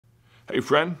Hey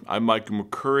friend, I'm Michael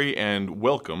McCurry and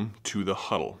welcome to The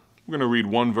Huddle. We're going to read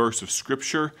one verse of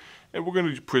Scripture and we're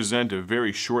going to present a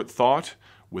very short thought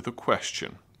with a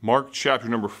question. Mark chapter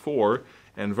number 4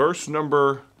 and verse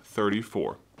number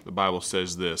 34. The Bible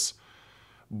says this,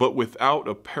 "But without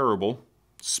a parable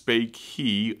spake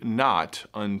he not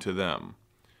unto them.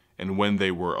 And when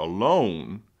they were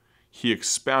alone, he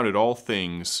expounded all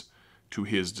things to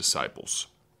his disciples."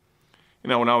 You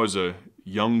know, when I was a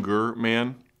younger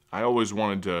man, I always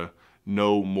wanted to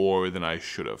know more than I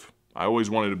should have. I always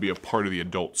wanted to be a part of the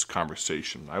adults'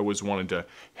 conversation. I always wanted to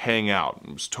hang out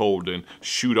and was told to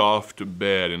shoot off to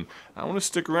bed. And I want to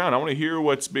stick around. I want to hear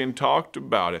what's being talked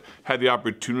about. I had the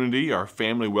opportunity, our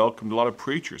family welcomed a lot of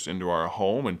preachers into our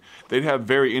home, and they'd have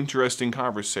very interesting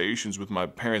conversations with my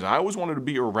parents. I always wanted to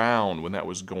be around when that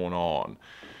was going on.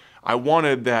 I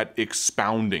wanted that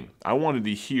expounding. I wanted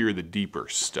to hear the deeper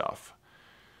stuff.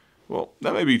 Well,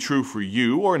 that may be true for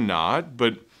you or not,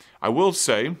 but I will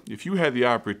say, if you had the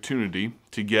opportunity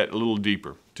to get a little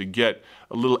deeper, to get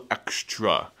a little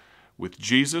extra with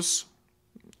Jesus,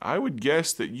 I would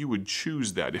guess that you would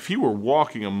choose that. If he were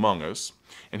walking among us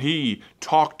and he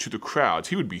talked to the crowds,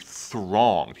 he would be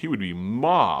thronged, he would be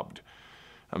mobbed.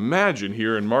 Imagine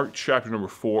here in Mark chapter number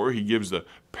 4, he gives the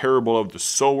parable of the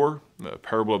sower, the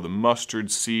parable of the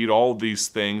mustard seed, all these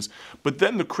things, but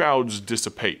then the crowds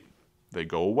dissipate. They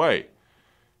go away.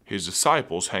 His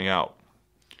disciples hang out.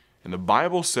 And the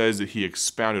Bible says that he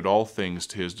expounded all things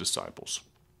to his disciples.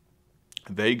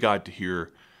 They got to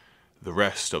hear the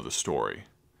rest of the story.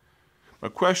 My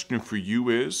question for you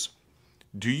is,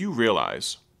 do you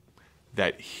realize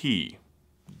that he,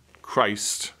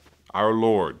 Christ, our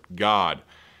Lord, God,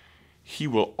 he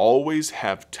will always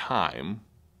have time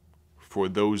for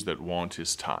those that want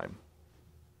his time?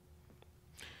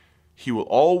 He will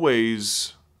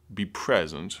always be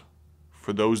present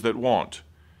for those that want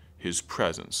his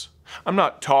presence. I'm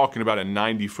not talking about a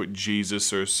 90-foot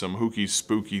Jesus or some hooky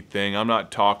spooky thing. I'm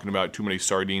not talking about too many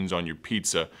sardines on your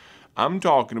pizza. I'm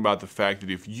talking about the fact that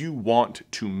if you want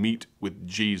to meet with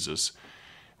Jesus,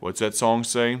 what's that song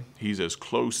say? He's as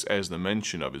close as the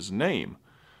mention of his name.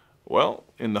 Well,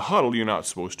 in the huddle, you're not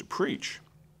supposed to preach.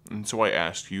 And so I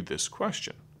ask you this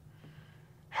question.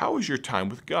 How is your time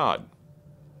with God?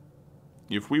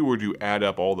 If we were to add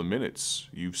up all the minutes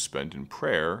you've spent in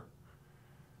prayer,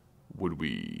 would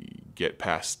we get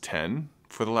past 10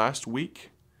 for the last week?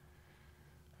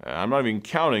 I'm not even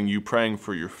counting you praying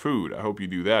for your food. I hope you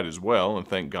do that as well and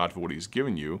thank God for what he's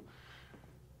given you.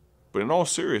 But in all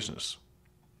seriousness,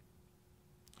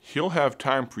 he'll have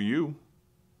time for you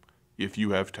if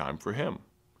you have time for him.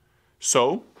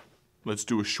 So, let's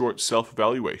do a short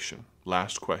self-evaluation.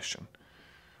 Last question.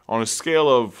 On a scale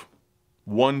of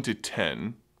 1 to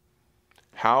 10,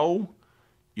 how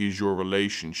is your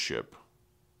relationship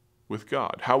with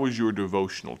God? How is your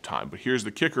devotional time? But here's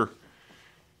the kicker.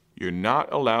 You're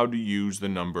not allowed to use the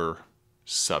number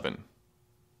 7.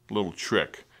 A little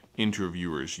trick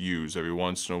interviewers use every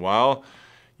once in a while.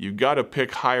 You've got to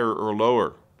pick higher or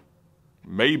lower.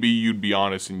 Maybe you'd be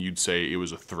honest and you'd say it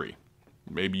was a 3.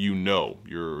 Maybe you know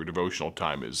your devotional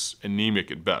time is anemic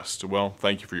at best. Well,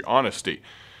 thank you for your honesty.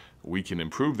 We can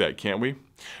improve that, can't we?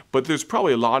 But there's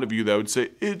probably a lot of you that would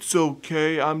say, it's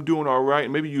okay, I'm doing all right.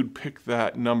 And maybe you'd pick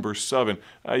that number 7.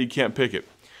 You can't pick it.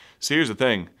 See, here's the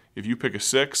thing. If you pick a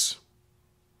 6,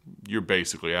 you're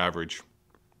basically average.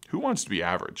 Who wants to be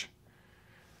average?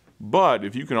 But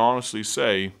if you can honestly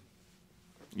say,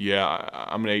 yeah,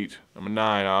 I'm an 8, I'm a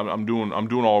 9, I'm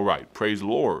doing all right. Praise the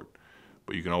Lord.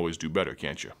 But you can always do better,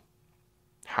 can't you?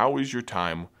 How is your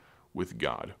time with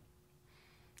God?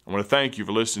 I want to thank you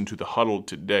for listening to The Huddle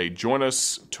today. Join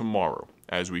us tomorrow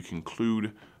as we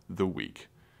conclude the week.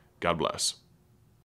 God bless.